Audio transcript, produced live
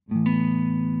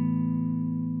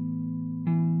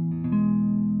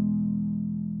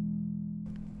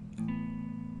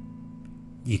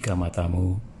Jika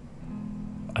matamu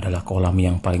adalah kolam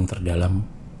yang paling terdalam,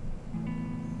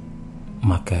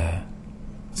 maka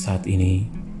saat ini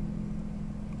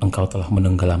engkau telah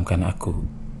menenggelamkan aku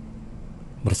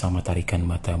bersama tarikan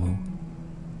matamu,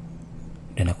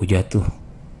 dan aku jatuh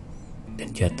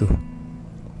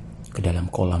ke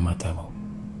dalam kolam matamu.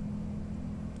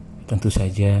 Tentu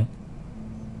saja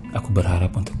aku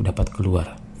berharap untuk dapat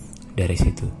keluar dari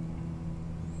situ,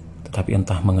 tetapi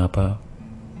entah mengapa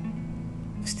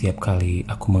setiap kali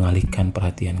aku mengalihkan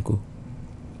perhatianku,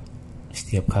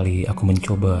 setiap kali aku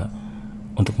mencoba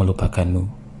untuk melupakanmu,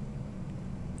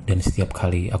 dan setiap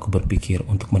kali aku berpikir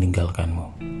untuk meninggalkanmu,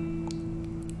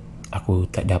 aku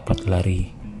tak dapat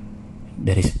lari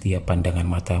dari setiap pandangan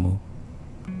matamu,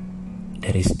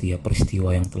 dari setiap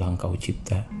peristiwa yang telah engkau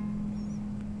cipta,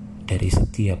 dari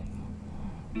setiap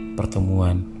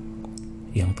pertemuan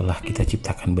yang telah kita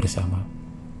ciptakan bersama.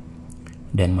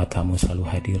 Dan matamu selalu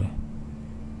hadir,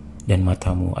 dan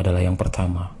matamu adalah yang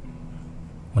pertama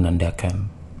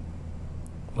menandakan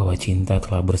bahwa cinta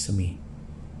telah bersemi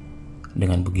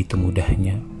dengan begitu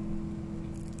mudahnya,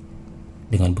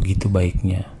 dengan begitu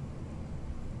baiknya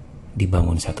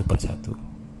dibangun satu persatu.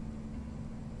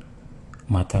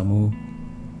 Matamu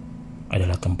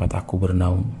adalah tempat aku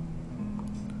bernaung.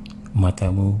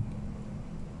 Matamu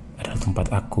adalah tempat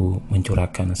aku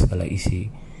mencurahkan segala isi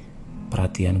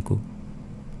perhatianku.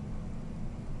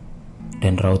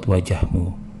 Dan raut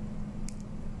wajahmu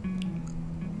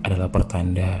adalah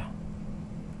pertanda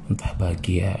entah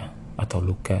bahagia atau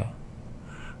luka,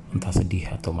 entah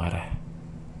sedih atau marah.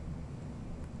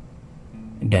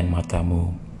 Dan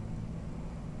matamu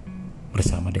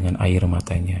bersama dengan air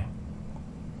matanya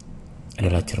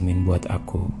adalah cermin buat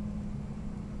aku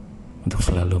untuk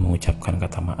selalu mengucapkan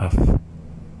kata maaf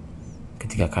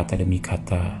ketika kata demi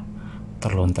kata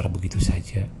terlontar begitu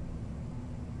saja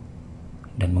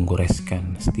dan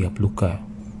menggoreskan setiap luka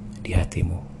di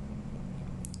hatimu.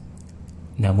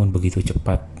 Namun begitu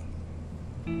cepat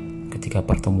ketika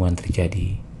pertemuan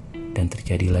terjadi dan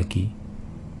terjadi lagi,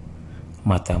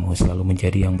 matamu selalu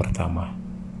menjadi yang pertama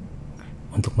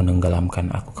untuk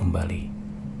menenggelamkan aku kembali,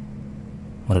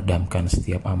 meredamkan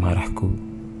setiap amarahku,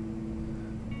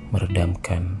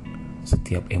 meredamkan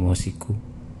setiap emosiku.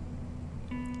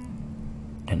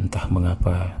 Dan entah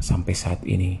mengapa sampai saat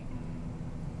ini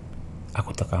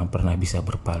aku tak akan pernah bisa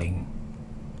berpaling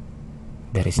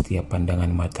dari setiap pandangan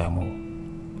matamu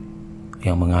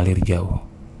yang mengalir jauh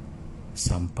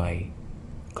sampai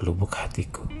ke lubuk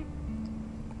hatiku.